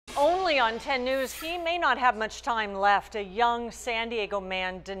Currently on 10 News, he may not have much time left. A young San Diego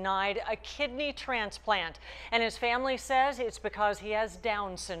man denied a kidney transplant, and his family says it's because he has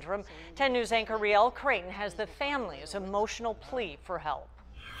Down syndrome. 10 News anchor Riel Creighton has the family's emotional plea for help.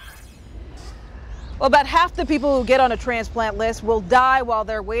 Well, about half the people who get on a transplant list will die while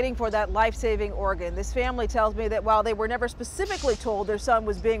they're waiting for that life-saving organ. This family tells me that while they were never specifically told their son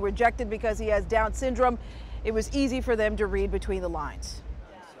was being rejected because he has Down syndrome, it was easy for them to read between the lines.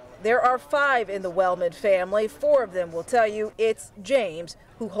 There are 5 in the Wellman family. 4 of them will tell you it's James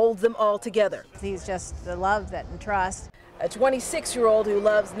who holds them all together. He's just the love and trust. A 26-year-old who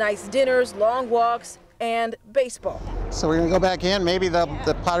loves nice dinners, long walks, and baseball. So we're going to go back in. Maybe the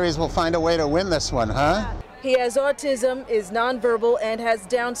Padres will find a way to win this one, huh? He has autism, is nonverbal, and has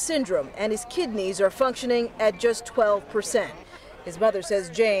Down syndrome, and his kidneys are functioning at just 12%. His mother says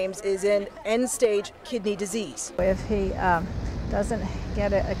James is in end-stage kidney disease. If he doesn't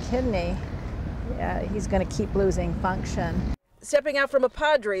get a kidney, he's going to keep losing function. Stepping out from a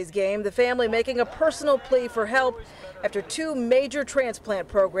Padres game, the family making a personal plea for help after 2 major transplant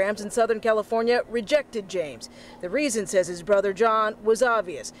programs in Southern California rejected James. The reason, says his brother John, was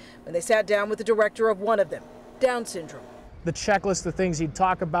obvious when they sat down with the director of one of them, Down syndrome. The checklist of things he'd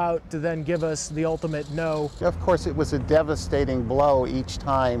talk about to then give us the ultimate no. Of course, it was a devastating blow each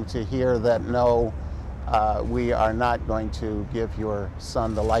time to hear that no, we are not going to give your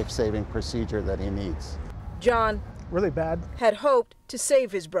son the life-saving procedure that he needs. John really bad. Had hoped to save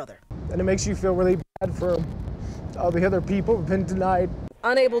his brother. And it makes you feel really bad for all the other people who've been denied.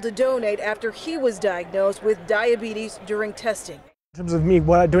 Unable to donate after he was diagnosed with diabetes during testing. In terms of me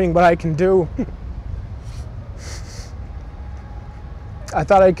doing what I can do, I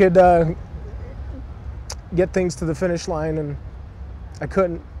thought I could get things to the finish line, and I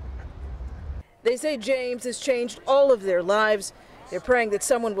couldn't. They say James has changed all of their lives. They're praying that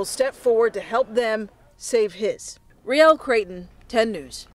someone will step forward to help them save his. Riel Creighton, 10 News.